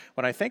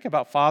when I think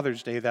about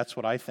Father's Day, that's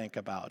what I think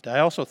about. I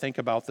also think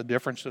about the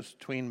differences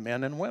between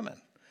men and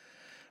women,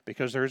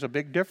 because there's a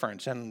big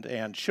difference,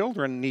 and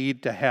children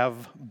need to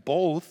have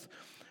both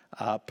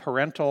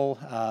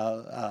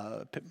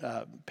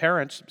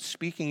parents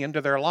speaking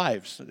into their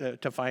lives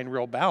to find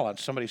real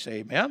balance. Somebody say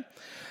amen.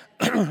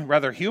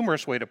 Rather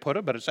humorous way to put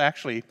it, but it's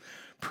actually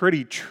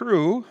pretty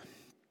true.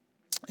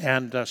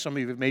 And some of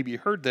you have maybe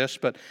heard this,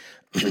 but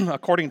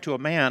according to a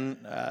man,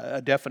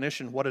 a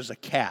definition, what is a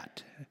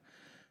cat?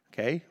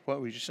 Okay,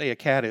 what would you say a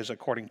cat is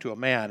according to a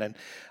man? And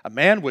a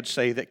man would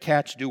say that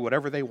cats do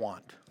whatever they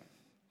want.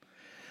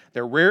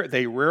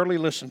 They rarely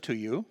listen to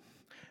you.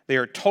 They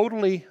are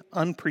totally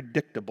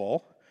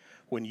unpredictable.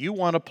 When you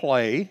want to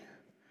play,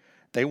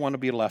 they want to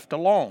be left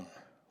alone.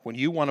 When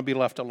you want to be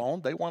left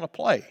alone, they want to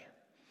play.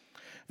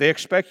 They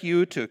expect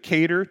you to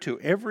cater to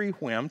every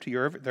whim,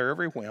 their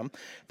every whim.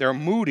 They're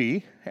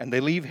moody, and they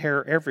leave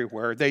hair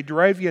everywhere. They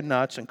drive you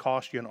nuts and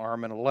cost you an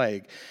arm and a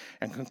leg.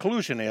 And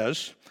conclusion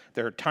is,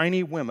 they're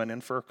tiny women in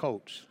fur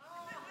coats.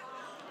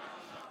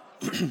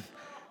 Of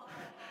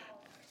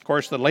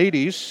course, the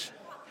ladies,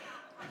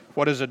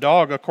 what is a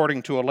dog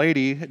according to a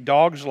lady?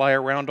 Dogs lie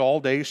around all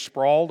day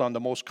sprawled on the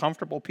most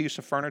comfortable piece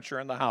of furniture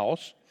in the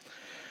house.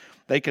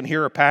 They can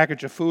hear a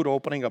package of food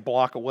opening a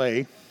block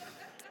away,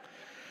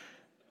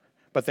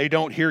 but they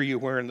don't hear you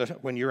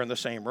when you're in the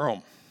same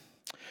room.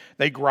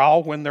 They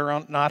growl when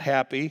they're not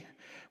happy.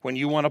 When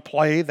you want to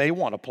play, they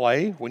want to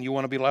play. When you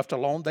want to be left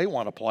alone, they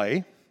want to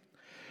play.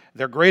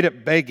 They're great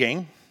at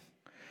begging.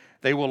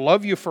 They will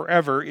love you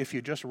forever if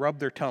you just rub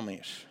their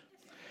tummies.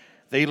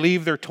 They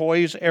leave their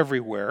toys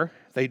everywhere.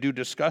 They do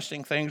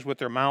disgusting things with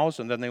their mouths,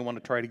 and then they want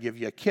to try to give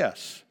you a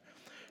kiss.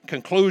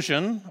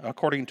 Conclusion,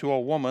 according to a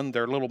woman,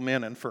 they're little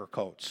men in fur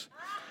coats.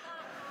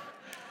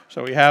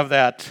 So we have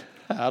that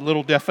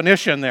little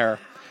definition there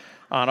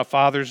on a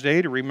Father's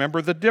Day to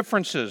remember the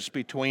differences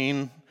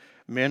between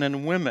men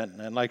and women.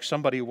 And like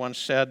somebody once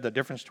said, the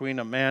difference between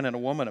a man and a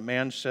woman, a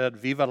man said,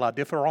 "Vive la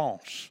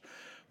différence,"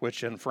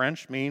 which in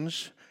French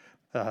means,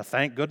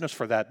 thank goodness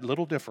for that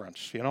little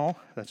difference. You know,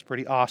 that's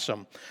pretty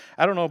awesome.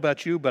 I don't know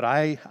about you, but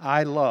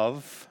I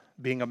love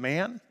being a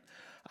man.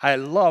 I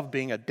love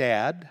being a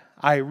dad.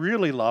 I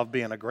really love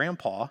being a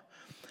grandpa.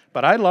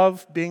 But I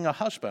love being a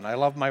husband. I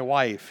love my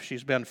wife.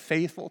 She's been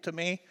faithful to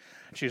me.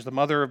 She's the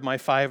mother of my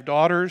 5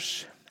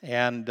 daughters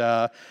and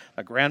a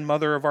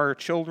grandmother of our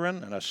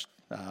children and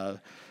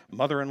a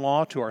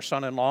mother-in-law to our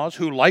son-in-laws,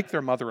 who like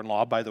their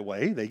mother-in-law, by the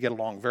way. They get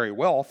along very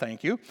well,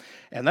 thank you.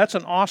 And that's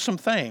an awesome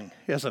thing,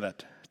 isn't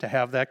it, to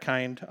have that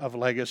kind of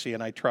legacy,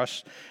 and I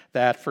trust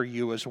that for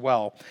you as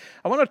well.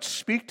 I want to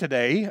speak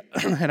today,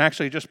 and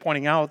actually just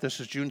pointing out, this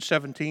is June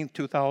 17th,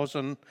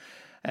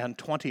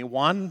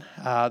 2021,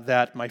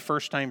 that my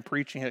first time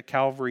preaching at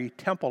Calvary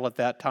Temple at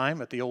that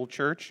time, at the old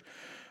church,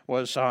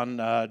 was on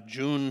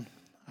June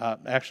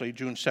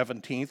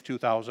 17th,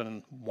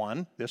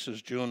 2001. This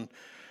is June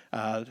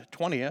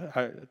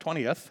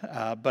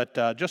 20th,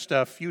 but just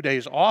a few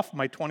days off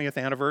my 20th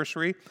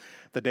anniversary,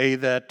 the day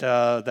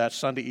that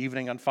Sunday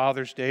evening on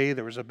Father's Day,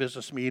 there was a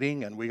business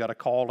meeting, and we got a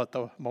call at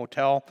the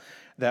motel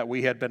that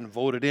we had been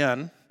voted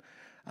in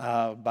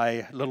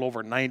by a little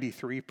over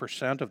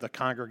 93% of the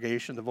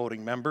congregation, the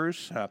voting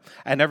members.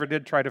 I never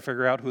did try to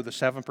figure out who the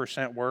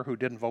 7% were who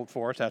didn't vote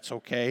for us. That's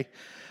okay.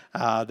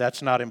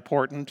 That's not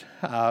important.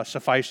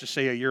 Suffice to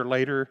say, a year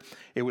later,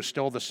 it was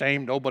still the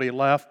same. Nobody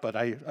left, but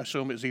I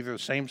assume it's either the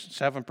same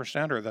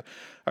 7%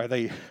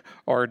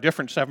 or a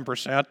different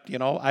 7%. You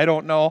know, I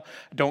don't know.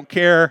 Don't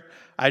care.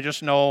 I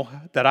just know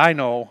that I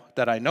know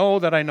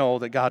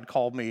that God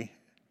called me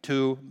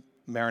to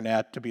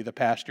Marinette to be the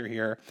pastor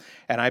here,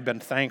 and I've been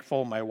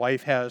thankful. My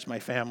wife has, my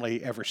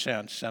family ever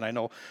since, and I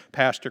know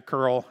Pastor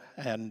Curl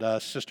and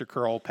Sister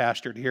Curl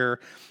pastored here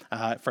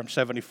from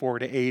 74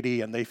 to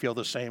 80, and they feel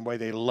the same way.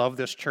 They love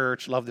this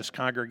church, love this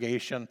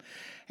congregation,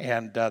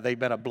 and they've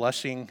been a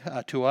blessing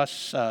to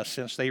us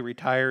since they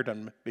retired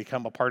and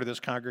become a part of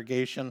this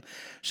congregation.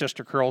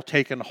 Sister Curl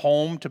taken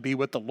home to be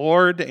with the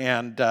Lord,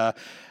 and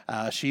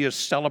she is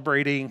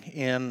celebrating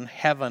in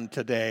heaven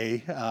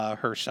today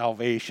her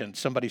salvation.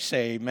 Somebody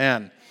say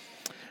amen.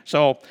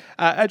 So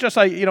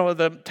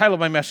the title of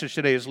my message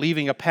today is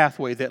Leaving a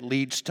Pathway That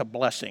Leads to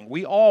Blessing.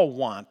 We all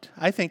want,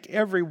 I think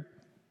every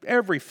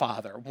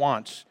father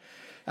wants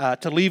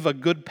to leave a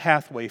good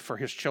pathway for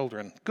his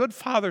children. Good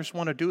fathers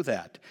want to do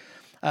that.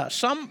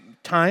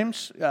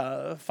 Sometimes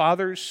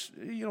fathers,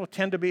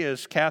 tend to be,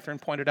 as Catherine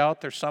pointed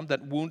out, there's some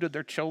that wounded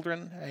their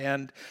children,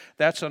 and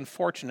that's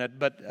unfortunate.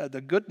 But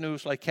the good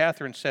news, like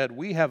Catherine said,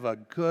 we have a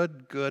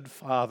good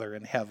Father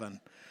in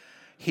heaven.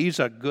 He's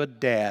a good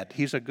dad.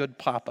 He's a good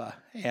papa.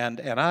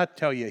 And I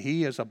tell you,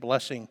 he is a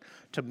blessing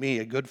to me,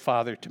 a good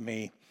father to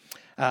me.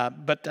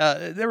 But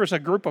there was a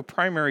group of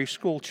primary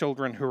school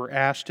children who were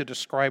asked to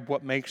describe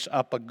what makes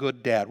up a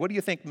good dad. What do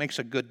you think makes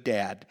a good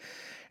dad?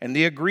 And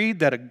they agreed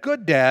that a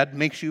good dad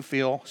makes you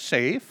feel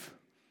safe.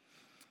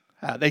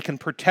 They can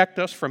protect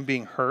us from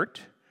being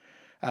hurt,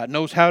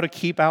 knows how to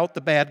keep out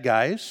the bad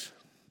guys,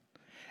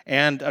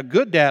 and a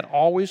good dad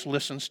always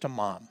listens to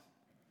mom.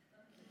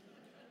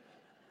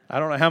 I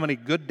don't know how many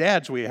good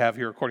dads we have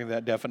here according to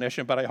that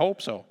definition, but I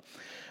hope so.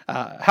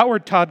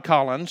 Howard Todd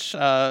Collins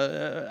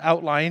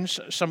outlines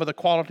some of the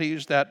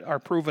qualities that are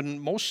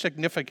proven most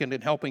significant in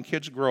helping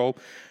kids grow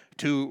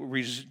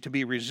to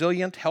be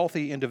resilient,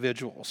 healthy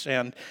individuals.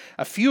 And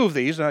a few of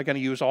these, I'm not going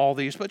to use all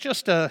these, but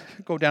just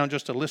go down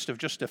just a list of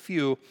just a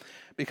few,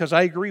 because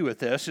I agree with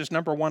this, is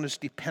number one is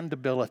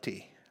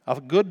dependability. A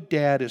good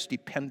dad is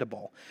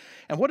dependable.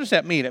 And what does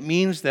that mean? It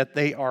means that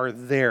they are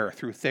there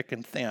through thick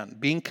and thin,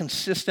 being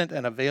consistent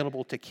and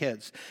available to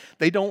kids.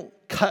 They don't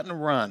cut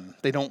and run.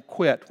 They don't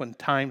quit when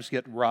times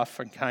get rough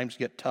and times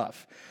get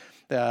tough.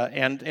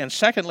 And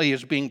secondly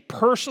is being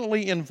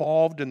personally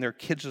involved in their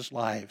kids'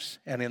 lives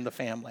and in the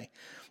family.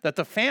 That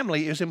the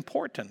family is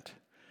important.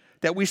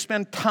 That we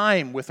spend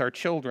time with our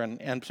children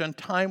and spend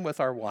time with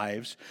our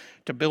wives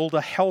to build a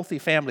healthy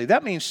family.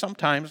 That means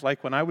sometimes,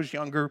 like when I was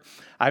younger,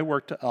 I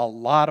worked a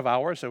lot of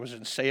hours. I was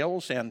in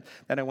sales, and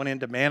then I went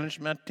into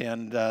management,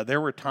 and there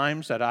were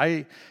times that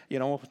I,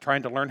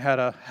 trying to learn how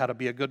to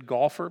be a good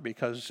golfer,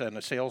 because in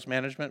the sales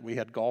management, we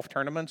had golf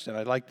tournaments, and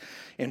I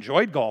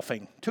enjoyed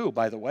golfing too,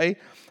 by the way,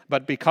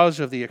 but because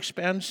of the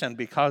expense and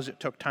because it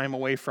took time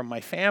away from my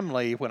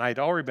family when I'd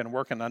already been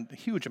working on a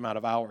huge amount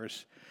of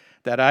hours,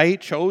 that I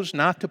chose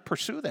not to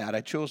pursue that.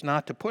 I chose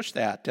not to push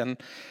that. And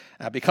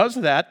because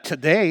of that,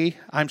 today,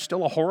 I'm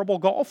still a horrible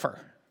golfer.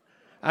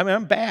 I mean,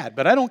 I'm bad,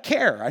 but I don't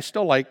care. I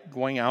still like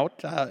going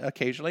out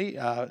occasionally.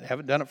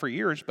 Haven't done it for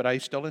years, but I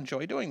still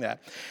enjoy doing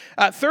that.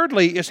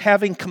 Thirdly is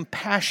having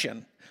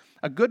compassion.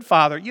 A good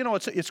father,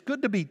 it's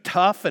good to be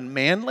tough and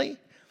manly.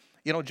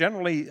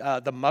 Generally,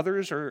 the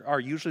mothers are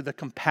usually the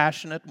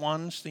compassionate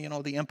ones, the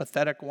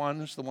empathetic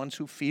ones, the ones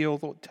who feel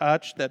the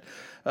touch, that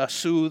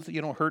soothe,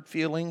 hurt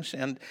feelings.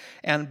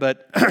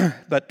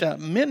 But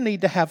men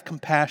need to have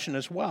compassion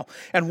as well.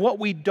 And what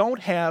we don't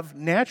have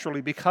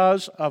naturally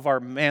because of our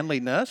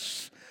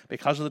manliness,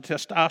 because of the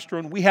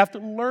testosterone, we have to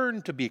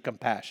learn to be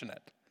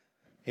compassionate.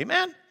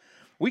 Amen?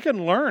 We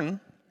can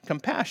learn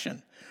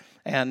compassion.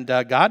 And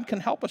God can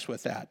help us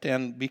with that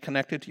and be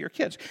connected to your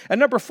kids.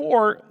 And number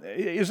 4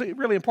 is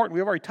really important.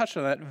 We've already touched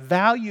on that.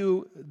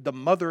 Value the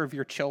mother of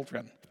your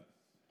children.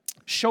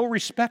 Show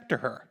respect to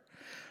her.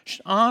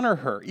 Honor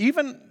her,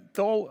 even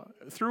though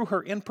through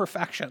her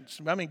imperfections.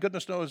 I mean,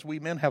 goodness knows we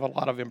men have a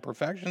lot of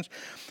imperfections.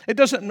 It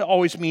doesn't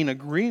always mean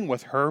agreeing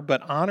with her,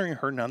 but honoring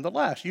her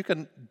nonetheless. You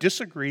can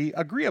disagree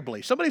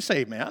agreeably. Somebody say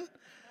amen.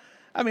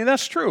 I mean,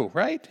 that's true,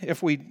 right?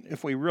 If we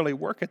really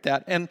work at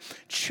that. And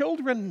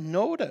children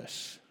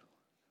notice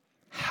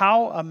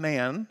how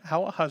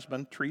a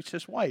husband treats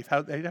his wife,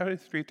 how they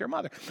treat their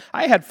mother.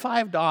 I had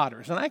 5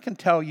 daughters, and I can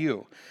tell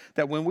you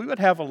that when we would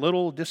have a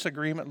little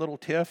disagreement, little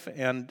tiff,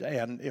 and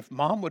if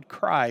mom would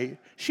cry,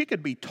 she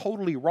could be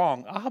totally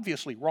wrong,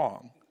 obviously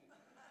wrong.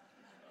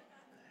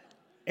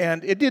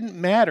 And it didn't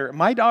matter.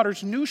 My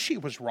daughters knew she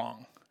was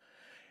wrong.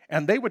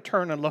 And they would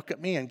turn and look at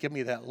me and give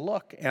me that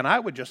look, and I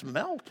would just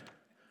melt.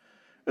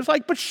 It was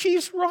like, but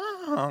she's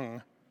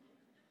wrong.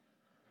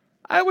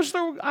 I was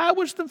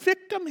the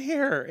victim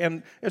here.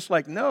 And it's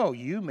like, no,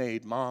 you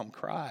made mom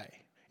cry.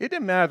 It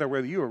didn't matter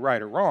whether you were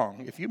right or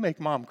wrong. If you make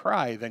mom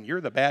cry, then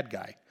you're the bad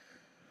guy.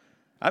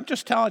 I'm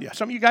just telling you.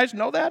 Some of you guys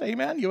know that,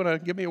 amen? You want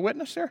to give me a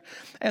witness there?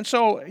 And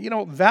so,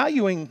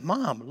 valuing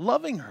mom,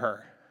 loving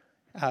her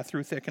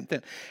through thick and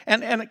thin.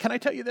 And can I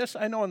tell you this?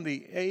 I know in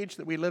the age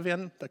that we live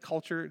in, the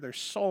culture, there's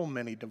so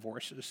many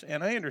divorces.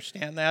 And I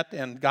understand that,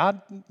 and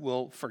God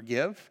will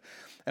forgive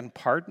and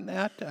pardon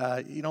that,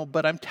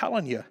 but I'm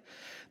telling you,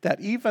 that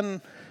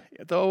even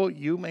though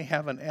you may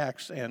have an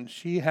ex and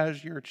she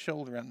has your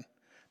children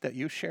that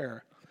you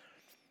share,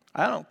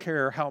 I don't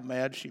care how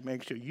mad she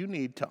makes you, you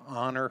need to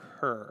honor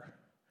her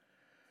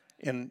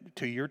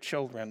to your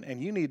children,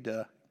 and you need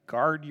to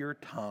guard your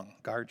tongue,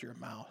 guard your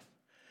mouth.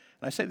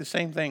 And I say the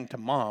same thing to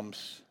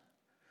moms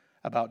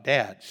about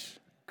dads.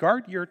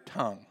 Guard your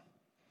tongue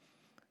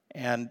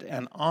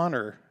and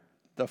honor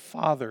the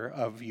father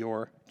of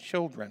your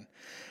children.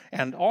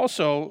 And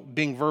also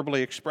being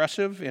verbally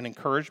expressive in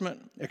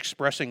encouragement,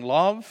 expressing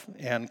love,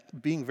 and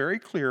being very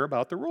clear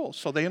about the rules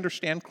so they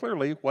understand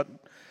clearly what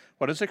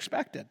is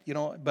expected,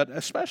 but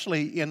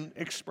especially in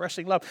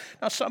expressing love.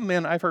 Now, some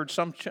men, I've heard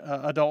some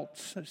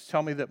adults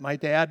tell me that my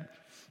dad,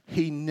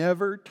 he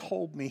never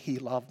told me he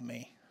loved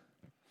me.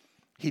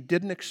 He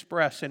didn't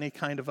express any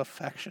kind of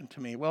affection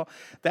to me. Well,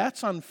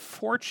 that's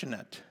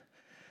unfortunate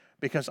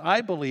because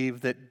I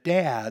believe that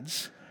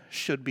dads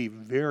should be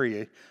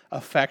very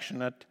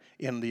affectionate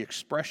in the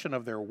expression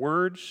of their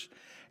words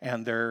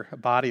and their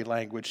body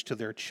language to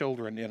their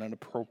children in an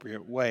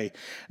appropriate way.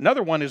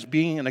 Another one is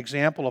being an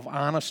example of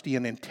honesty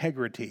and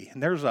integrity.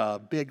 And there's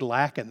a big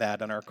lack in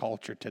that in our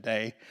culture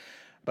today.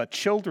 But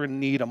children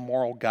need a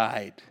moral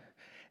guide.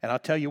 And I'll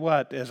tell you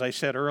what, as I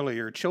said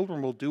earlier,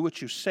 children will do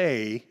what you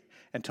say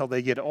until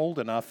they get old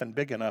enough and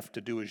big enough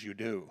to do as you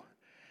do.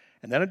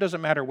 And then it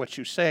doesn't matter what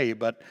you say,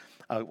 but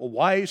a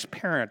wise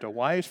parent, a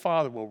wise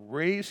father will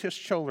raise his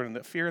children in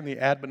the fear and the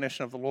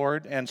admonition of the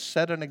Lord and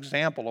set an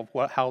example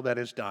of how that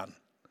is done.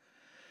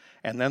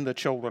 And then the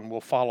children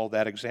will follow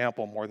that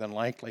example more than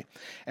likely.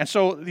 And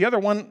so the other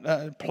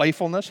one,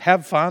 playfulness,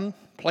 have fun,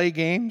 play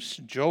games,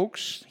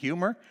 jokes,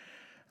 humor,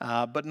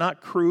 but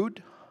not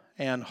crude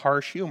and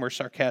harsh humor,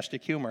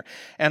 sarcastic humor.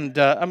 And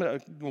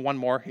one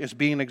more is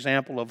be an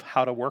example of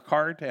how to work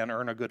hard and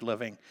earn a good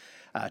living.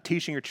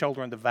 Teaching your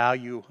children the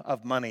value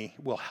of money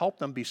will help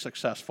them be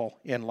successful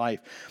in life.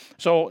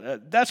 So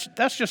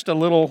that's just a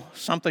little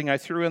something I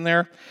threw in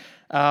there.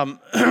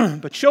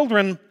 But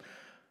children,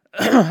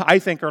 I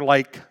think, are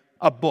like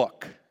a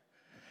book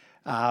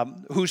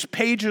whose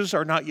pages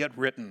are not yet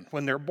written.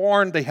 When they're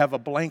born, they have a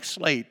blank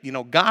slate. You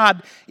know,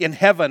 God in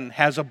heaven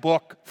has a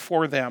book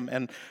for them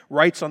and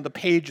writes on the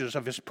pages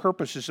of his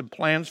purposes and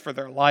plans for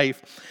their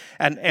life.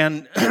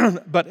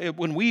 But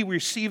when we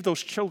receive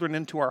those children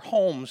into our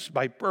homes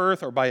by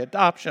birth or by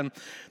adoption,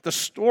 the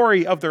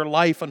story of their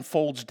life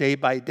unfolds day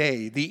by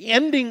day. The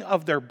ending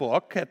of their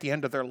book at the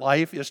end of their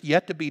life is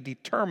yet to be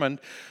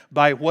determined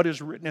by what is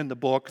written in the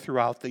book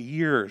throughout the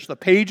years. The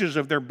pages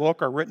of their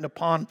book are written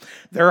upon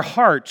their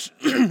hearts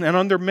and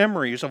on their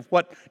memories of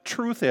what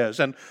truth is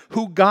and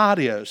who God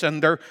is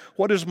and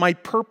what is my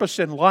purpose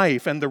in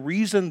life and the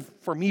reason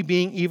for me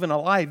being even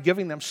alive,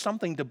 giving them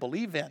something to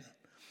believe in.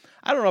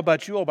 I don't know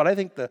about you all, but I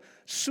think the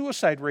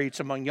suicide rates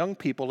among young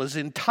people is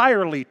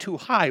entirely too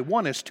high.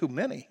 One is too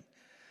many.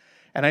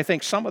 And I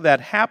think some of that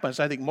happens,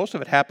 I think most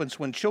of it happens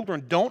when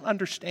children don't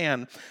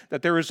understand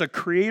that there is a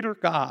creator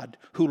God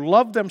who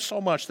loved them so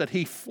much that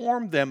he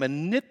formed them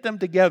and knit them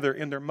together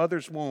in their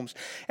mother's wombs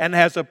and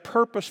has a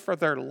purpose for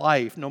their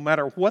life, no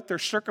matter what their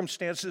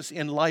circumstances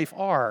in life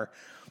are,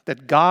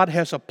 that God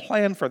has a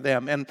plan for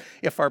them. And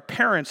if the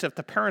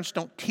parents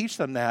don't teach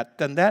them that,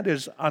 then that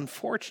is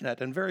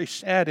unfortunate and very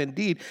sad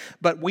indeed.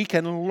 But we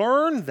can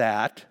learn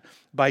that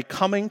by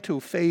coming to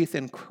faith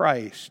in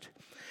Christ.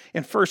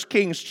 In 1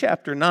 Kings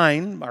chapter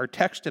 9, our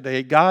text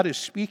today, God is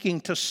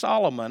speaking to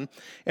Solomon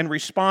in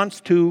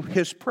response to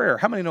his prayer.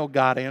 How many know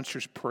God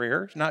answers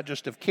prayers, not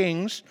just of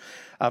kings,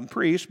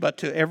 priests, but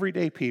to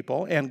everyday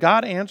people? And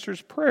God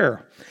answers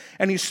prayer.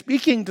 And he's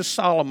speaking to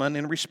Solomon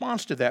in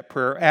response to that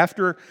prayer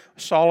after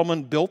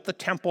Solomon built the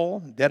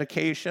temple,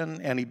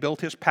 dedication, and he built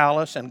his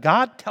palace. And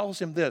God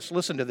tells him this,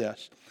 listen to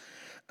this,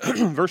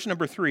 verse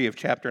number 3 of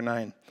chapter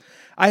 9.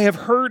 I have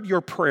heard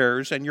your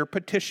prayers and your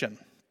petition.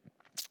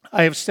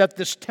 I have set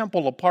this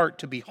temple apart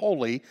to be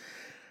holy.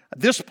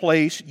 This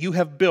place you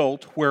have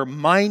built where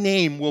my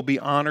name will be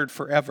honored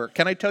forever.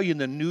 Can I tell you in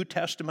the New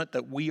Testament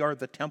that we are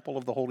the temple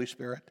of the Holy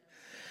Spirit?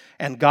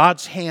 And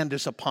God's hand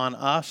is upon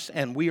us,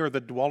 and we are the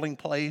dwelling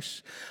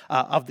place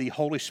of the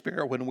Holy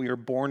Spirit when we are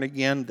born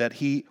again, that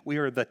we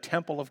are the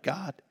temple of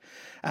God.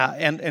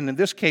 And in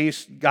this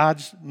case,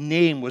 God's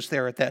name was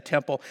there at that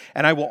temple.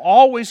 And I will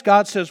always,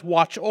 God says,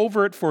 watch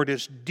over it, for it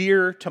is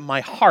dear to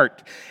my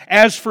heart.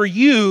 As for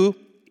you,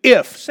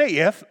 if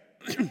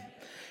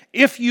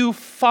you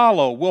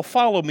will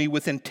follow me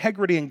with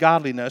integrity and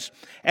godliness,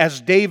 as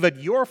David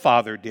your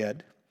father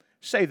did.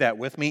 Say that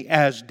with me,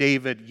 as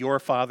David your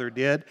father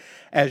did,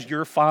 as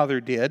your father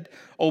did,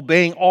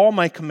 obeying all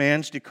my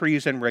commands,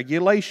 decrees, and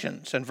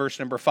regulations. And verse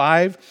number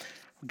 5,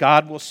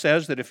 God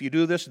says that if you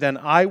do this, then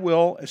I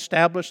will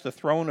establish the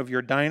throne of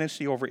your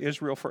dynasty over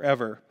Israel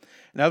forever.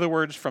 In other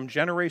words, from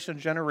generation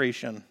to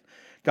generation,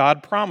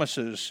 God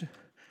promises,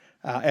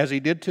 as he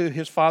did to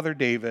his father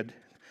David,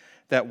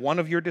 that one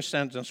of your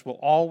descendants will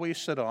always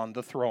sit on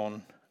the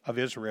throne of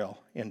Israel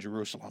in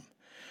Jerusalem.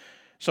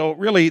 So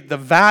really, the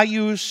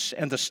values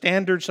and the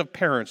standards of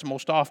parents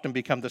most often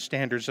become the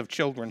standards of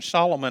children.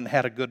 Solomon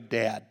had a good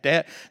dad.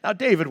 Now,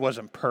 David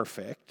wasn't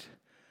perfect.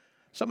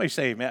 Somebody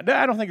say, man,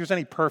 I don't think there's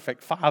any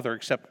perfect father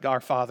except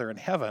our Father in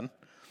heaven.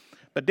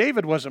 But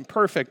David wasn't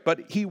perfect,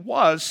 but he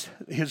was,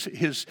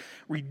 his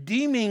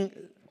redeeming,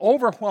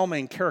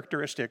 overwhelming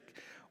characteristic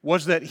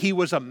was that he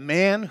was a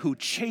man who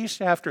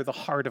chased after the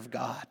heart of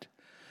God.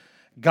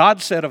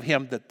 God said of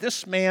him that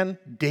this man,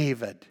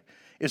 David,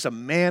 is a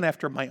man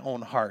after my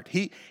own heart.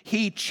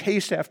 He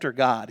chased after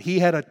God. He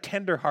had a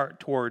tender heart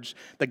towards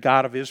the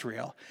God of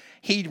Israel.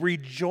 He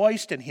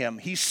rejoiced in him.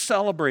 He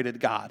celebrated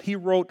God. He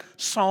wrote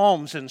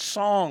psalms and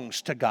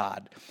songs to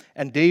God.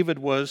 And David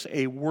was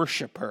a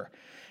worshiper.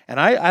 And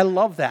I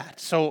love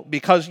that. So,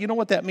 because you know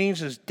what that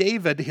means is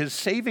David, his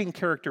saving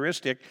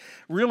characteristic,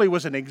 really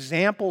was an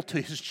example to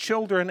his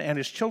children and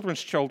his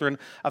children's children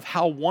of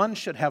how one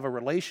should have a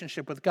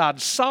relationship with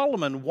God.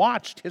 Solomon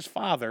watched his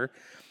father.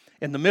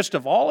 In the midst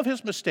of all of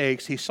his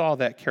mistakes, he saw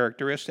that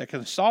characteristic.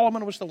 And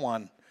Solomon was the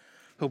one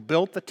who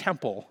built the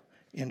temple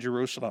in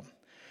Jerusalem.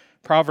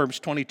 Proverbs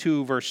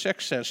 22, verse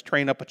 6 says,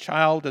 train up a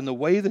child in the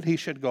way that he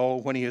should go.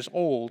 When he is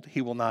old,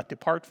 he will not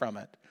depart from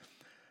it.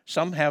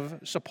 Some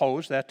have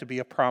supposed that to be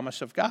a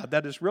promise of God.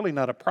 That is really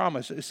not a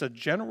promise. It's a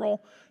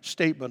general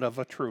statement of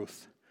a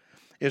truth.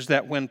 Is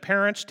that when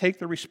parents take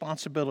the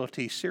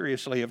responsibility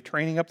seriously of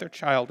training up their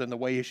child in the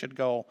way he should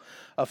go,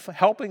 of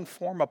helping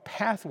form a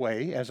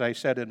pathway, as I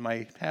said in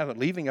my habit,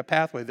 leaving a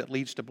pathway that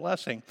leads to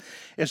blessing,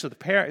 is that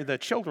the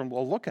children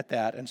will look at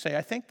that and say,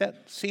 I think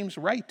that seems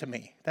right to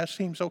me. That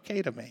seems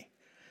okay to me,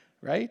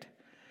 right?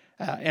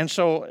 And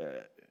so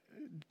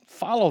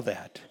follow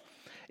that.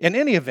 In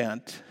any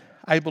event,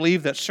 I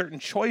believe that certain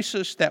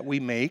choices that we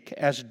make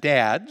as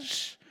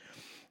dads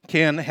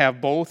can have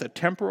both a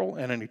temporal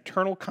and an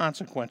eternal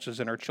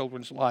consequences in our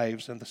children's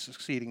lives and the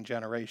succeeding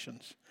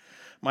generations.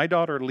 My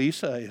daughter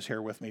Lisa is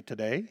here with me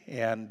today,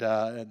 and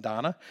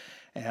Donna,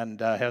 and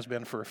has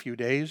been for a few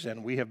days,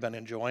 and we have been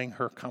enjoying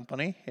her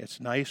company. It's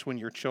nice when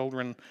your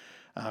children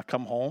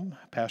come home.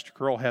 Pastor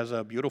Curl has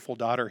a beautiful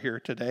daughter here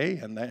today,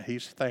 and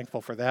he's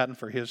thankful for that and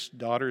for his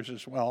daughters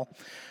as well.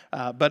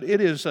 But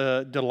it is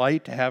a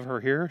delight to have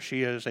her here.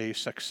 She is a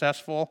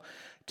successful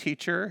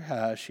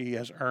teacher. She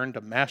has earned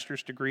a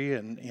master's degree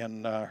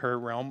in her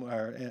realm,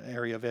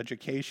 area of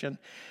education,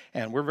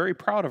 and we're very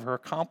proud of her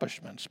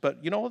accomplishments.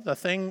 But you know, the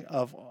thing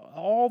of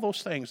all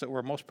those things that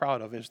we're most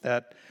proud of is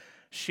that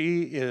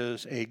she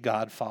is a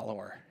God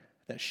follower,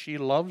 that she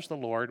loves the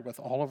Lord with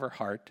all of her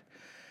heart,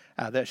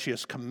 that she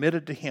is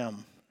committed to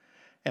Him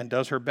and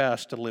does her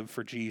best to live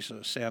for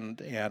Jesus.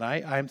 And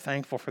I'm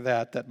thankful for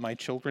that my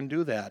children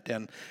do that.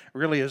 And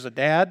really, as a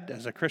dad,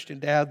 as a Christian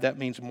dad, that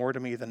means more to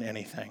me than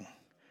anything.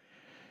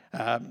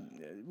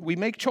 We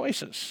make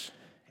choices,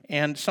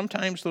 and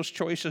sometimes those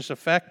choices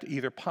affect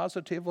either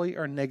positively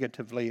or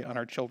negatively on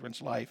our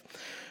children's life.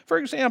 For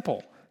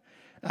example,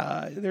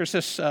 there's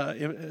this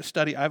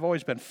study. I've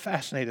always been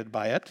fascinated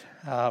by it,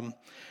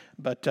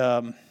 but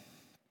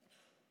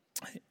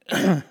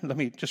let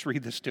me just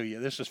read this to you.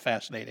 This is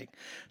fascinating.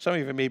 Some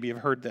of you maybe have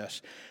heard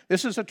this.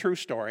 This is a true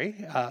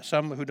story.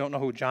 Some who don't know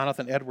who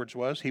Jonathan Edwards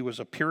was, he was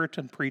a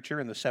Puritan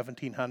preacher in the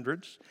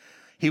 1700s.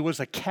 He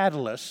was a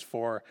catalyst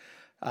for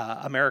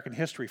American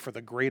history, for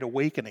the Great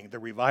Awakening, the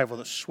revival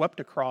that swept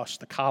across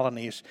the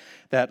colonies,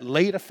 that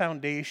laid a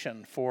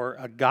foundation for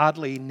a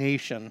godly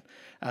nation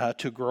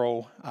to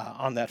grow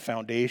on that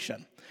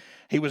foundation.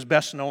 He was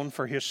best known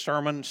for his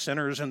sermon,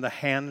 Sinners in the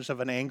Hands of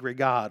an Angry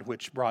God,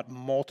 which brought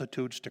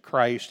multitudes to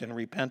Christ in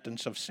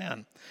repentance of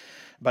sin.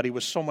 But he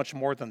was so much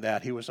more than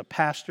that. He was a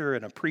pastor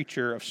and a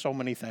preacher of so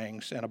many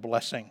things and a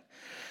blessing.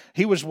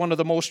 He was one of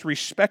the most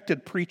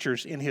respected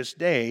preachers in his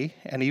day,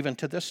 and even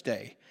to this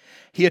day.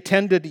 He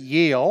attended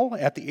Yale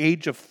at the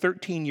age of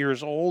 13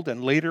 years old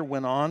and later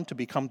went on to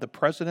become the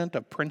president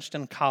of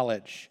Princeton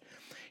College.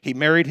 He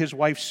married his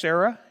wife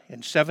Sarah in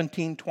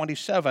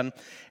 1727,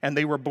 and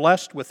they were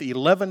blessed with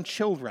 11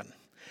 children.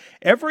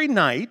 Every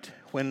night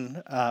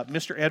when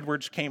Mr.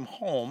 Edwards came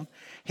home,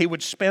 he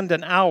would spend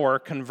an hour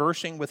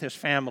conversing with his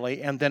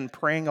family and then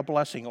praying a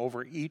blessing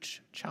over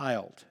each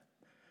child,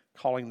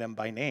 calling them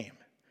by name.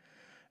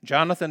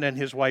 Jonathan and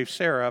his wife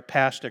Sarah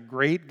passed a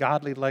great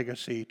godly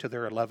legacy to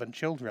their 11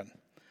 children.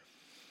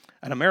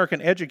 An American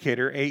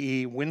educator,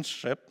 A.E.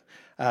 Winship,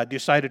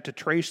 decided to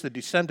trace the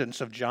descendants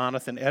of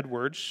Jonathan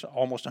Edwards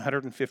almost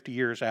 150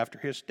 years after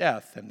his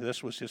death, and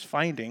this was his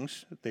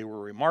findings. They were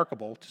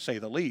remarkable, to say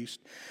the least,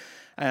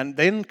 and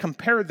then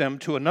compared them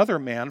to another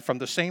man from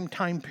the same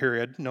time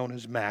period known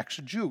as Max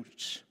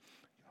Jukes,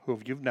 who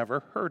you've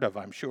never heard of,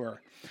 I'm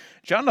sure.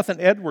 Jonathan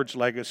Edwards'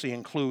 legacy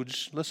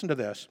includes, listen to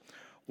this,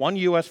 1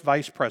 U.S.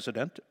 vice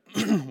president,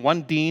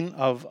 1 dean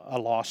of a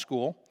law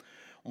school,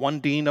 1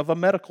 dean of a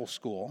medical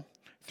school,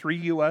 3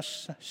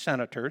 U.S.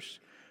 senators,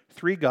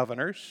 3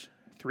 governors,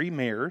 3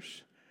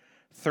 mayors,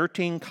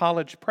 13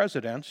 college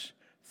presidents,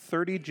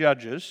 30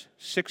 judges,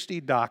 60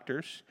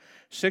 doctors,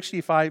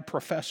 65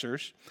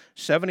 professors,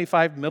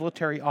 75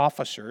 military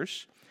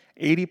officers,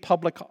 80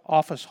 public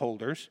office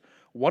holders,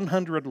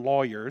 100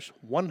 lawyers,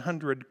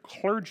 100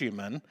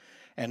 clergymen,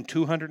 and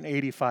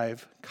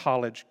 285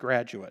 college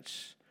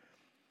graduates.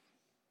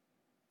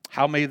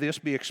 How may this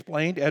be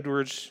explained?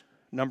 Edwards,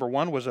 number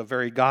 1, was a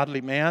very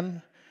godly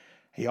man.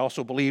 He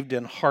also believed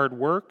in hard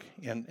work,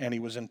 and he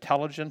was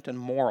intelligent and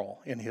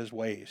moral in his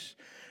ways.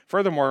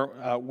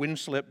 Furthermore,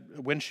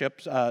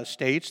 Winship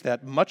states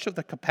that much of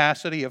the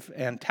capacity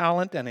and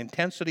talent and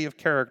intensity of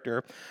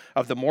character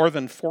of the more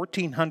than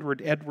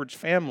 1,400 Edwards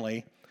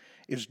family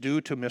is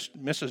due to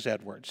Mrs.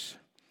 Edwards.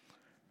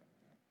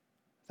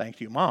 Thank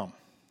you, Mom.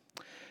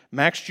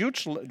 Max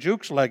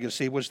Jukes'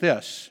 legacy was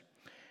this.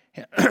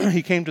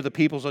 He came to the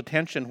people's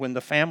attention when the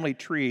family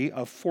tree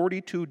of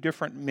 42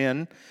 different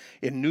men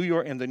in New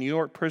York, in the New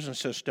York prison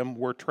system,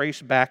 were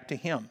traced back to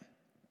him.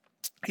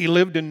 He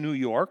lived in New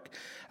York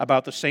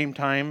about the same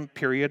time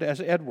period as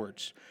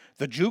Edwards.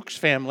 The Jukes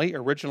family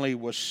originally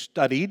was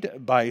studied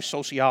by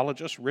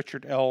sociologist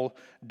Richard L.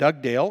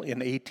 Dugdale in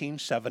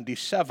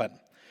 1877.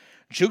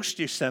 Jukes'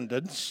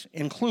 descendants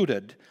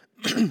included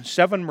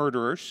 7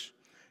 murderers,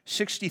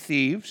 60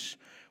 thieves,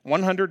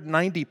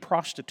 190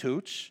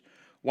 prostitutes,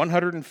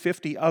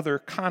 150 other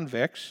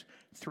convicts,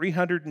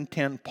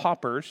 310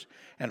 paupers,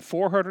 and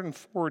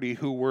 440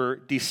 who were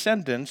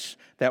descendants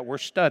that were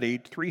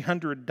studied.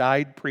 300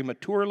 died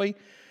prematurely.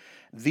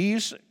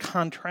 These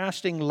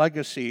contrasting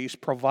legacies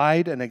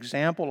provide an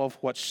example of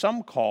what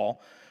some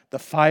call the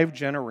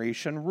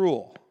 5-generation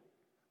rule.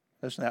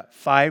 Isn't that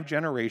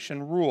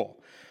 5-generation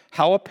rule?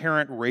 How a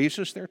parent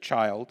raises their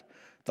child,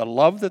 the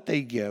love that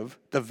they give,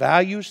 the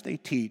values they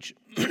teach,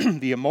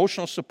 the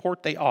emotional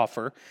support they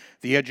offer,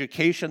 the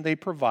education they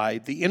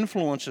provide, the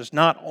influences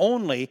not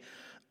only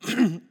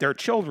their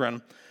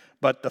children,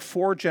 but the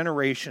 4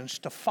 generations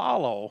to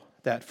follow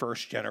that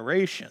first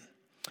generation,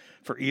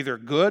 for either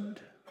good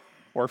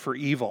or for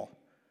evil.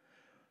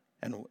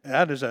 And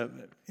that is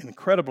an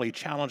incredibly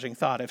challenging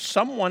thought. If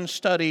someone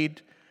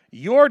studied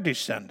your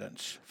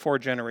descendants 4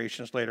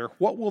 generations later,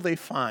 what will they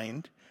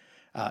find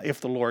if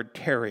the Lord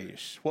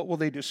tarries? What will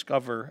they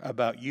discover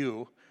about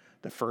you,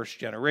 the first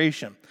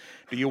generation?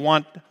 Do you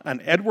want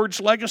an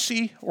Edwards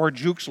legacy or a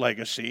Jukes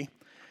legacy?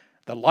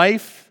 The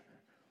life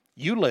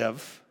you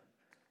live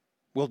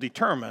will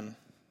determine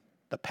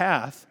the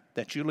path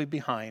that you leave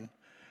behind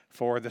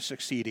for the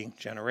succeeding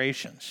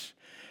generations.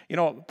 You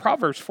know,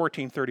 Proverbs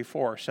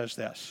 14:34 says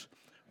this: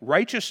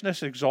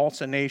 righteousness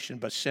exalts a nation,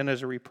 but sin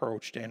is a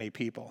reproach to any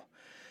people.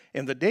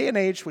 In the day and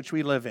age which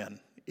we live in,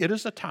 it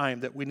is a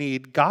time that we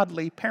need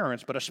godly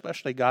parents, but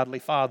especially godly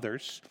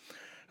fathers,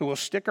 who will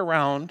stick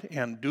around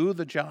and do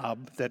the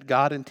job that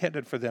God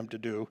intended for them to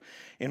do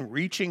in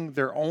reaching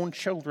their own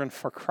children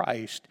for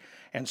Christ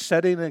and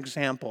setting an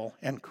example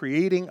and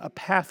creating a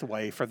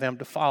pathway for them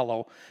to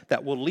follow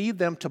that will lead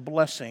them to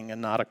blessing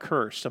and not a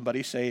curse.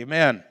 Somebody say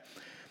amen.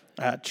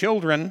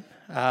 Children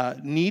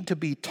need to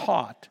be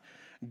taught.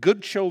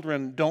 Good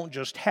children don't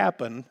just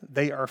happen.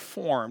 They are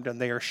formed and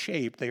they are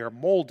shaped. They are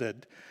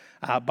molded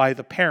by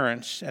the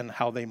parents and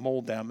how they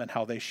mold them and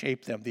how they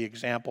shape them, the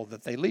example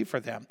that they leave for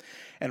them.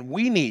 And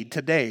we need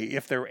today,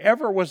 if there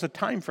ever was a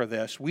time for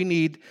this, we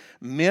need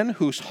men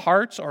whose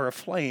hearts are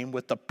aflame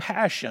with the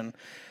passion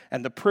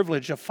and the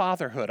privilege of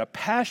fatherhood, a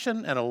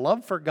passion and a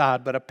love for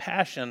God, but a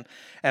passion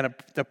and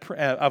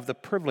of the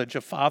privilege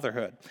of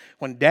fatherhood.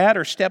 When dad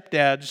or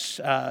stepdads,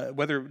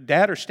 whether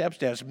dad or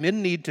stepdads,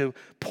 men need to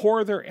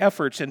pour their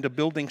efforts into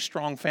building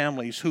strong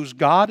families whose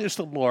God is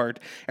the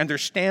Lord, and their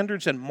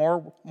standards and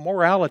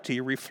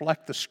morality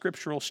reflect the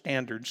scriptural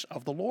standards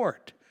of the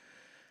Lord.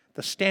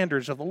 The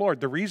standards of the Lord.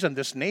 The reason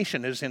this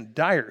nation is in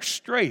dire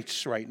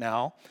straits right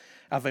now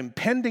of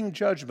impending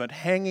judgment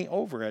hanging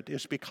over it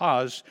is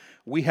because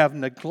we have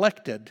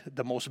neglected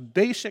the most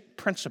basic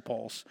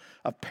principles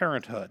of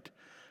parenthood,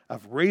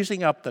 of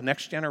raising up the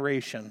next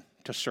generation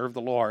to serve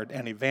the Lord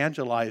and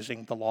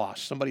evangelizing the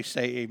lost. Somebody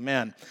say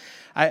amen.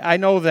 I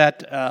know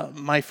that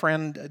my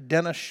friend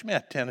Dennis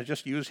Schmidt, and I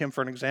just use him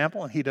for an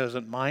example, and he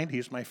doesn't mind.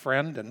 He's my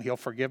friend, and he'll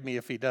forgive me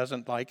if he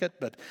doesn't like it,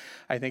 but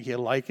I think he'll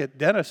like it.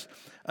 Dennis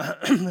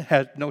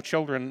has no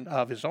children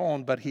of his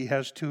own, but he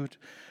has 2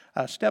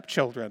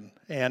 stepchildren.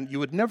 And you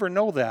would never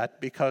know that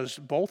because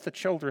both the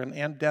children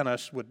and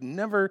Dennis would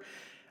never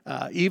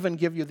even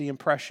give you the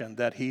impression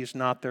that he's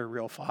not their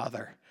real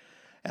father.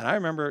 And I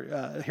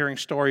remember hearing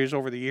stories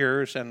over the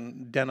years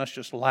and Dennis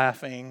just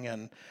laughing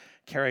and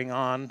carrying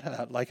on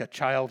like a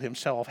child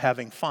himself,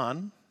 having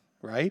fun,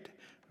 right?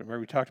 Remember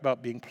we talked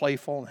about being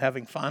playful and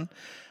having fun.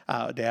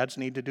 Dads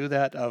need to do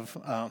that.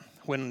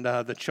 When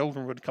the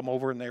children would come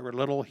over and they were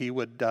little, he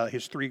would,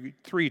 his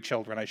three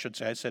children, I should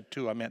say, I said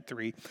 2, I meant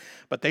 3,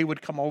 but they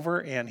would come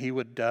over and he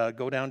would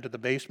go down to the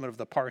basement of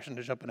the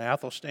parsonage up in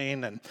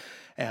Athelstane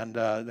and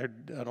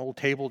there'd an old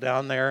table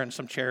down there and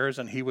some chairs,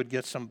 and he would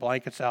get some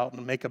blankets out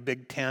and make a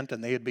big tent,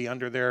 and they'd be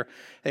under there.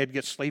 They'd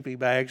get sleeping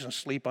bags and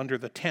sleep under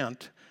the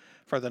tent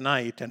for the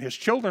night, and his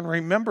children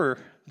remember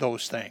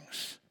those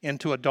things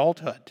into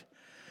adulthood.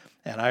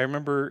 And I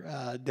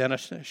remember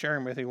Dennis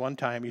sharing with me one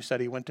time, he said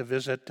he went to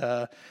visit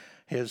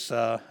his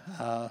son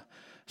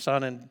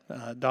and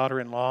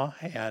daughter-in-law,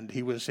 and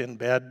he was in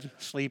bed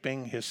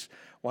sleeping.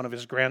 One of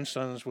his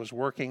grandsons was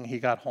working. He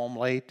got home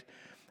late,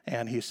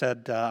 and he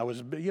said,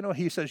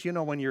 he says,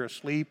 when you're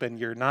asleep and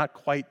you're not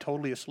quite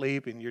totally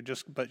asleep, and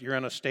but you're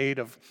in a state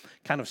of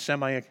kind of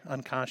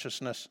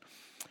semi-unconsciousness.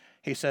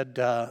 He said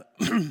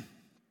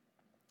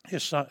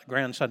his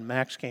grandson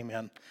Max came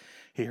in.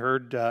 He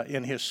heard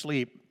in his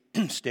sleep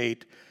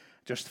state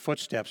just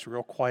footsteps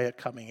real quiet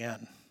coming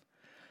in,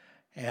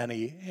 and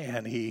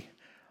he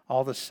all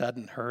of a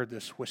sudden heard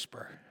this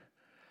whisper,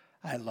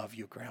 "I love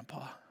you,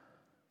 Grandpa."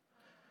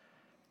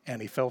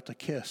 And he felt a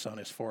kiss on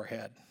his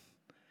forehead,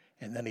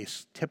 and then he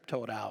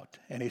tiptoed out,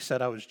 and he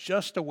said, "I was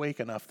just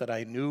awake enough that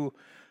I knew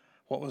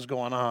what was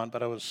going on,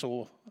 but I was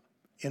so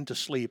into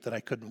sleep that I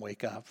couldn't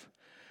wake up."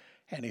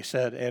 And he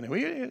said,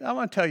 I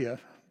want to tell you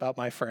about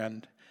my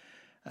friend.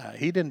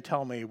 He didn't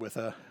tell me with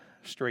a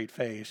straight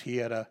face. He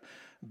had a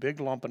big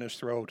lump in his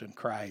throat and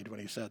cried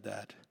when he said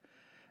that.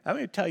 I'm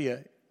going to tell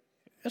you,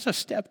 as a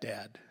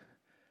stepdad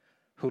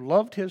who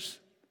loved his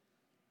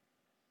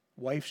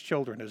wife's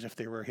children as if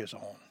they were his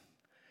own.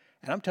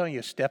 And I'm telling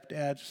you,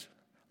 stepdads,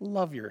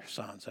 love your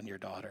sons and your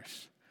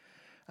daughters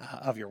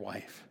of your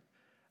wife.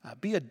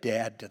 Be a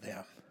dad to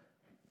them.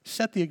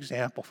 Set the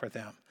example for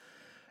them.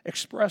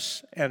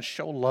 Express and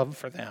show love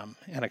for them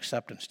and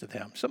acceptance to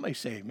them. Somebody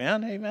say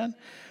amen, amen.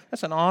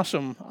 That's an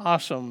awesome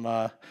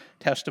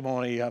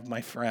testimony of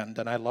my friend,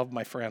 and I love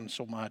my friend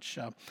so much.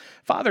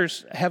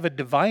 Fathers have a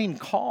divine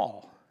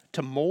call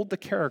to mold the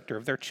character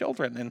of their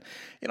children. And,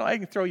 I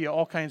can throw you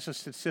all kinds of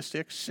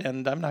statistics,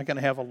 and I'm not going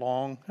to have a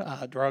long,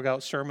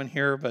 drug-out sermon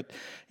here, but,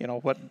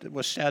 what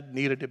was said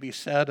needed to be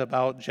said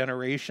about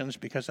generations,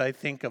 because I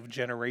think of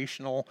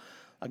generational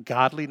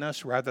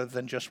godliness rather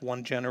than just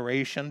one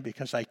generation,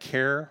 because I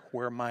care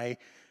where my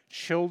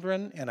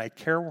children, and I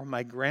care where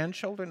my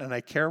grandchildren, and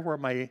I care where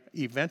my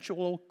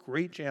eventual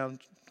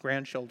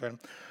great-grandchildren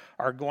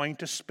are going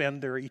to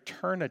spend their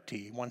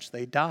eternity once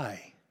they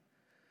die.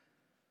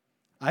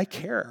 I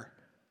care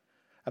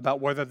about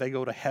whether they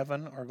go to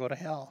heaven or go to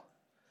hell.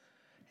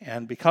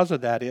 And because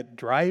of that, it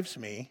drives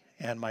me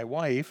and my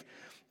wife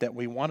that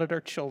we wanted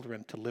our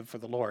children to live for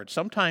the Lord.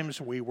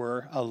 Sometimes we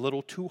were a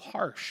little too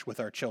harsh with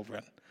our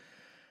children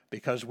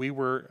because we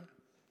were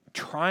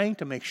trying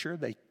to make sure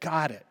they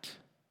got it.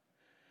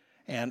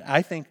 And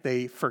I think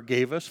they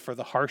forgave us for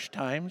the harsh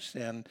times,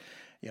 and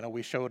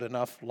we showed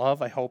enough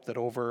love, I hope, that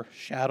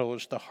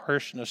overshadows the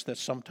harshness that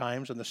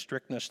sometimes and the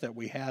strictness that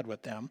we had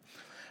with them.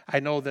 I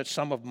know that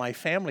some of my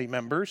family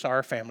members,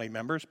 our family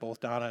members, both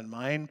Donna and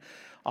mine,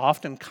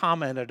 often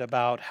commented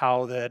about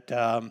how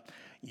that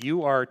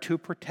you are too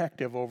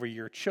protective over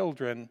your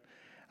children.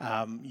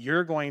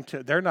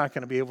 They're not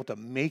going to be able to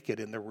make it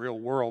in the real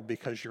world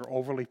because you're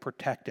overly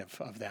protective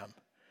of them.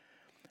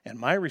 And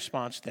my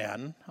response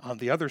then, on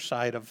the other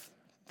side of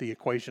the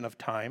equation of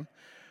time,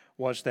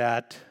 was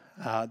that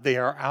they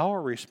are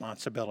our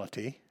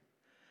responsibility,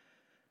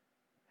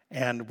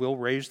 and we'll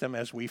raise them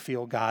as we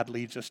feel God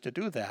leads us to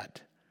do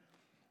that.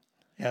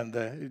 And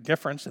the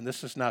difference, and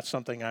this is not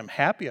something I'm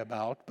happy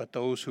about, but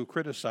those who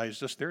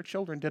criticize this, their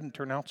children didn't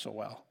turn out so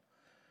well.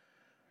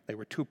 They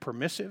were too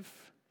permissive.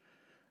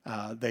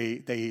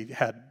 They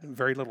had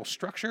very little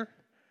structure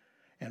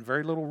and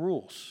very little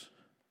rules.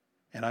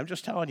 And I'm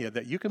just telling you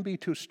that you can be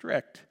too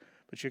strict,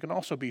 but you can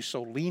also be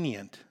so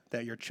lenient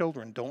that your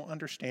children don't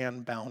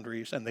understand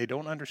boundaries and they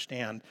don't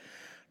understand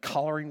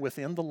coloring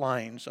within the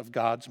lines of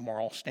God's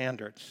moral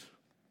standards.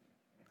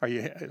 Are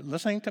you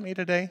listening to me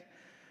today?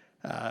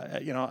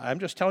 I'm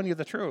just telling you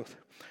the truth.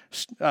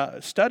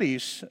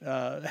 Studies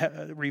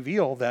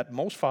reveal that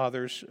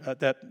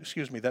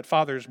that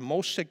fathers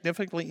most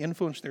significantly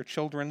influence their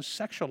children's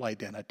sexual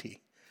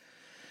identity.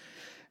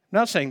 I'm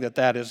not saying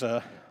that is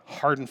a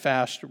hard and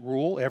fast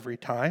rule every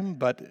time,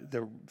 but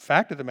the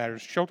fact of the matter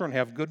is children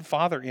have good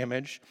father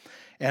image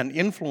and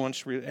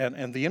influence,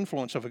 and the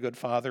influence of a good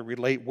father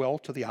relate well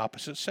to the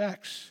opposite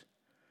sex.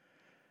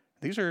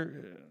 These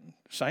are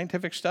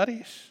scientific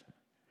studies.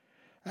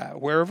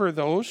 Wherever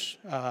those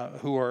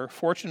who are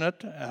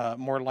fortunate,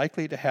 more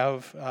likely to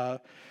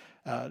have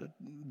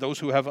those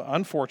who have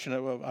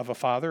unfortunate of a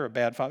father, a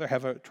bad father,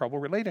 have trouble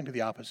relating to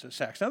the opposite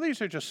sex. Now,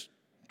 these are just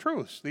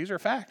truths. These are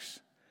facts.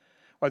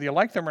 Whether you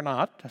like them or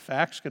not,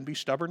 facts can be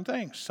stubborn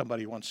things.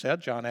 Somebody once said,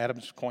 John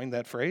Adams coined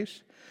that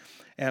phrase,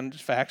 and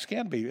facts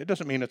can be. It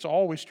doesn't mean it's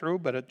always true,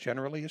 but it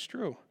generally is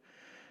true.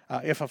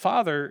 If a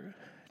father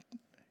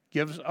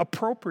gives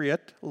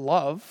appropriate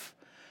love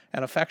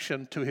and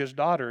affection to his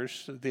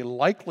daughters, the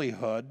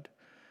likelihood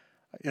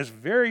is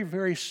very,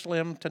 very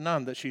slim to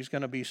none that she's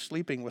going to be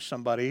sleeping with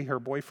somebody, her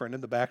boyfriend,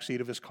 in the backseat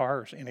of his car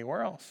or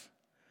anywhere else,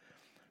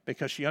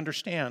 because she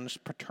understands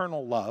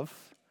paternal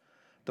love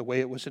the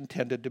way it was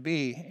intended to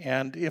be.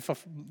 And if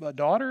a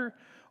daughter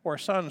or a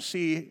son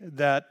see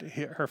that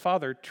her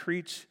father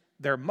treats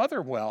their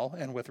mother well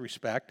and with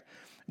respect,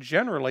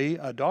 generally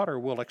a daughter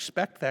will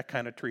expect that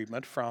kind of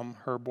treatment from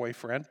her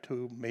boyfriend,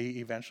 who may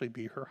eventually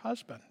be her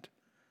husband.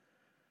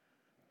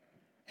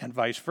 And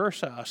vice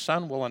versa, a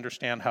son will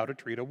understand how to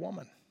treat a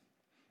woman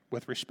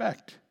with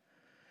respect.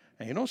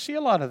 And you don't see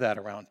a lot of that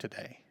around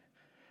today.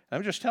 And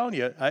I'm just telling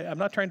you, I'm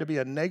not trying to be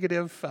a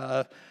negative,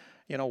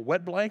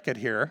 wet blanket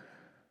here,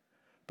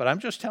 but I'm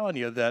just telling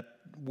you that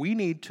we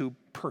need to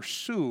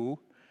pursue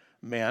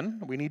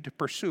we need to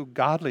pursue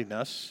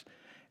godliness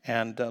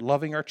and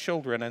loving our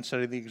children and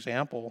setting the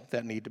example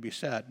that need to be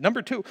set.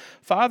 Number 2,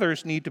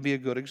 fathers need to be a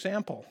good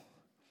example.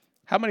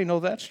 How many know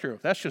that's true?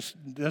 That just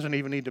doesn't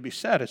even need to be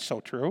said. It's so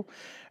true.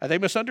 They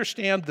must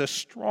understand the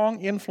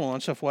strong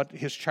influence of what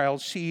his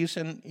child sees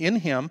in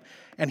him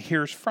and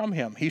hears from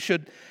him. They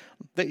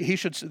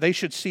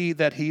should see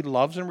that he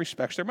loves and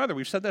respects their mother.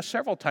 We've said that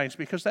several times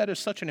because that is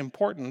such an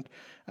important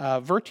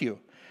virtue.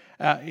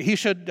 He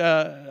should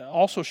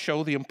also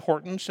show the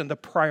importance and the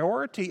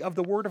priority of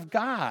the Word of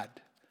God.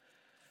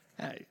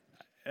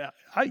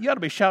 You ought to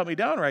be shouting me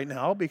down right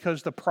now,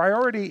 because the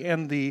priority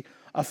and the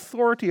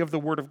authority of the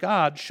Word of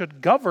God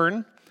should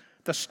govern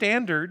the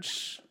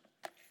standards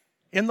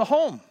in the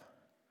home.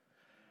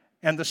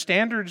 And the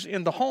standards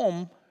in the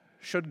home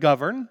should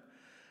govern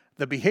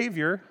the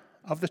behavior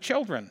of the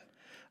children.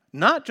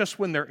 Not just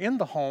when they're in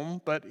the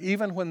home, but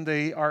even when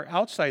they are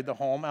outside the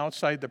home,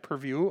 outside the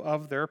purview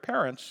of their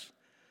parents.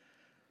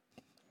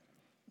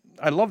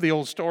 I love the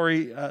old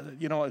story,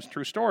 it's a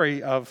true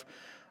story of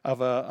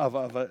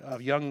a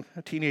young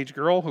teenage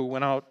girl who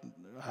went out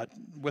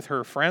with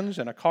her friends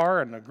in a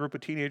car, and a group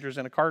of teenagers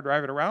in a car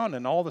driving around,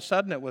 and all of a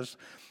sudden it was,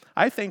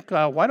 I think,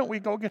 why don't we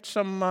go get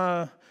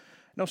some,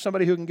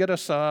 somebody who can get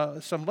us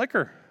some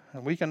liquor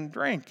and we can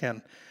drink.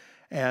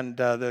 And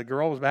the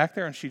girl was back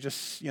there, and she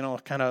just,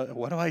 kind of,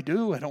 what do I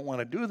do? I don't want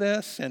to do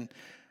this. And,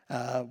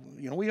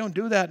 we don't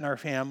do that in our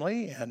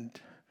family.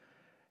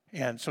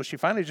 And so she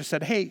finally just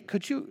said, hey,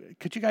 could you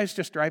guys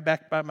just drive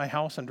back by my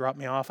house and drop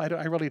me off? I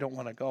really don't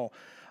want to go.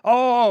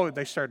 Oh,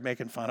 they started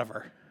making fun of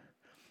her.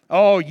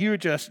 Oh, you're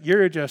just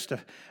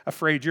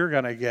afraid you're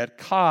going to get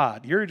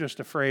caught. You're just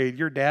afraid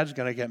your dad's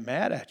going to get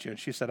mad at you. And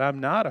she said, I'm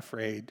not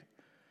afraid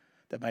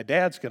that my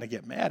dad's going to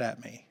get mad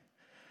at me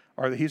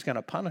or that he's going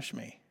to punish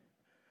me.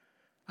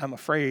 I'm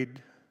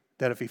afraid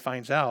that if he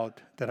finds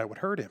out that I would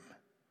hurt him.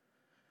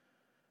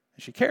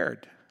 And she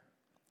cared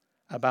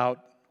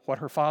about what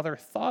her father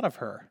thought of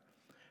her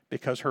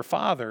because her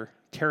father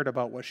cared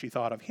about what she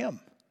thought of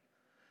him.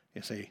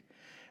 You see,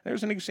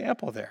 there's an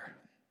example there.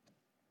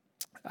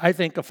 I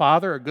think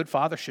a good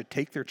father, should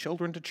take their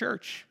children to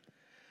church,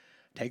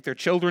 take their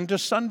children to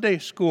Sunday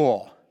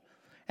school,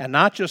 and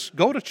not just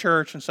go to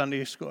church and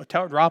Sunday school,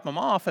 drop them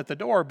off at the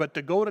door, but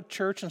to go to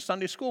church and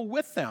Sunday school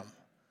with them.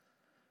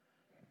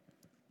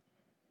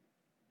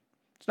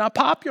 It's not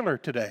popular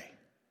today.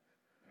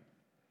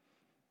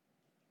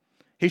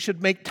 He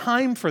should make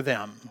time for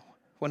them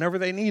whenever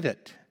they need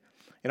it.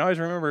 I always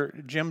remember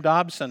Jim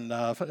Dobson,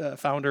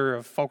 founder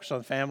of Focus on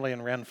the Family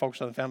and ran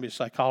Focus on the Family,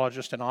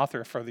 psychologist and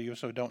author for the you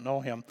who don't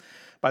know him.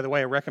 By the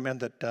way, I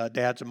recommend that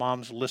dads and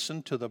moms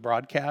listen to the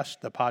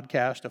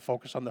podcast of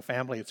Focus on the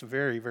Family. It's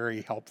very,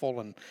 very helpful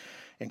and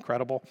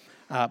incredible.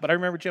 But I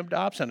remember Jim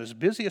Dobson, as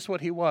busy as what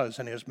he was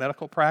in his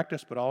medical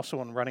practice, but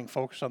also in running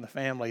Focus on the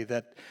Family,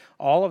 that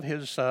all of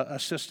his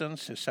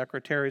assistants, his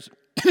secretaries,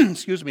 and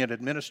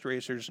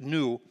administrators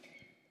knew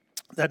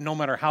that no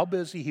matter how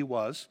busy he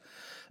was,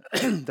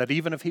 that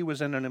even if he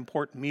was in an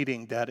important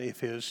meeting, that if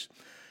his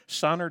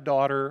son or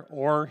daughter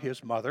or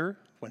his mother,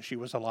 when she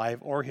was alive,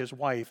 or his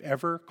wife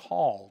ever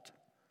called,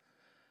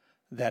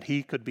 that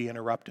he could be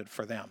interrupted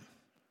for them.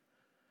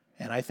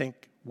 And I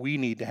think we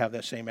need to have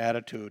that same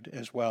attitude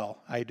as well.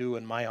 I do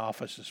in my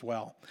office as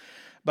well.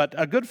 But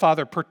a good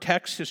father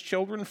protects his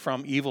children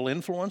from evil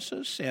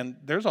influences, and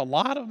there's a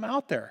lot of them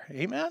out there.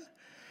 Amen?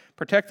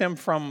 Protect them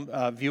from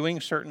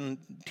viewing certain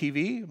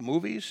TV,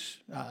 movies,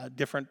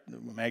 different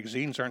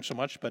magazines aren't so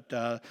much,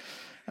 but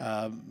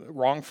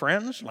wrong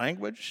friends,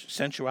 language,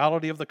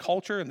 sensuality of the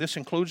culture, and this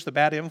includes the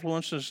bad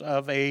influences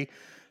of a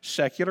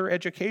secular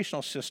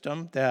educational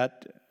system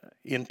that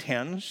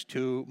intends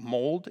to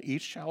mold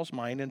each child's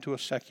mind into a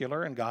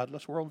secular and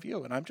godless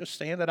worldview. And I'm just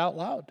saying that out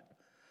loud,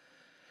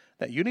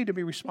 that you need to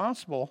be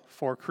responsible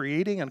for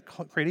creating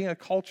a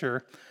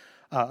culture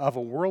of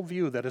a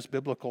worldview that is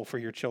biblical for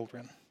your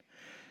children.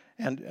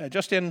 And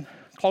just in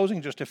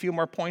closing, just a few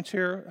more points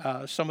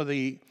here. Some of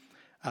the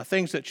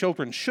things that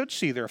children should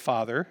see their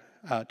father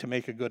to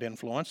make a good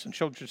influence. And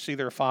children should see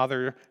their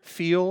father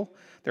feel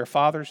their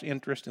father's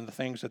interest in the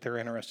things that they're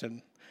interested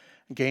in.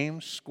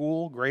 Games,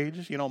 school,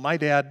 grades. My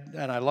dad,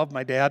 and I love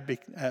my dad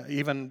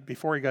even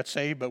before he got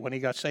saved, but when he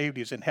got saved,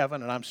 he's in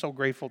heaven, and I'm so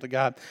grateful to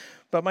God.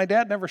 But my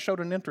dad never showed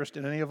an interest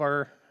in any of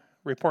our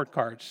report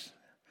cards.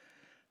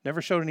 Never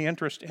showed any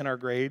interest in our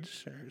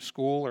grades, or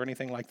school, or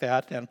anything like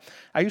that. And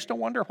I used to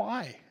wonder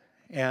why.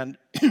 And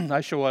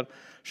I showed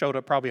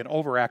probably an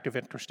overactive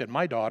interest in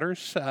my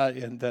daughters,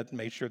 and that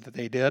made sure that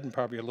they did, and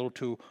probably a little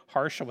too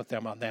harsh with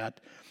them on that.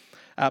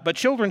 But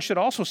children should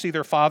also see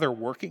their father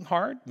working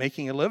hard,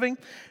 making a living,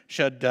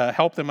 should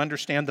help them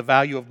understand the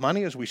value of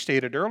money, as we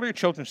stated earlier.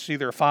 Children should see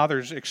their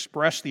fathers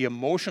express the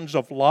emotions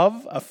of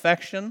love,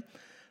 affection,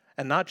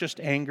 and not just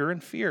anger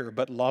and fear,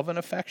 but love and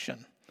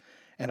affection,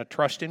 and a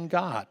trust in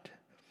God.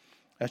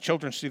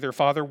 Children see their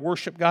father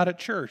worship God at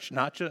church,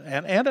 not just,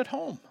 and at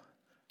home,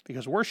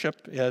 because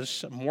worship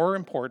is more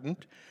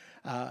important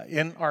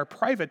in our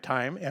private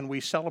time, and we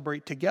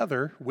celebrate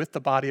together with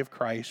the body of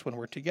Christ when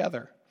we're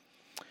together.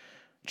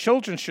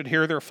 Children should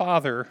hear their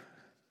father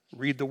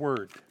read the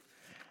Word.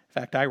 In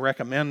fact, I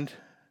recommend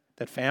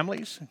that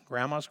families,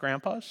 grandmas,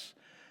 grandpas,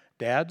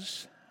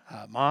 dads,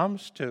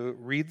 moms, to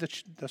read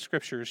the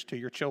Scriptures to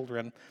your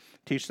children,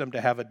 teach them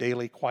to have a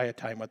daily quiet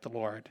time with the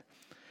Lord.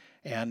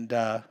 And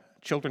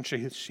children should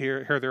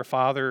hear their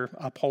father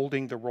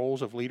upholding the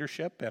roles of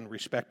leadership and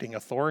respecting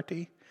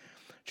authority.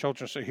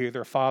 Children should hear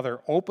their father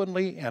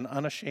openly and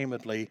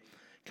unashamedly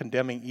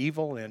condemning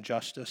evil and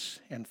injustice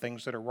and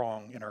things that are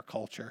wrong in our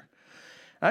culture.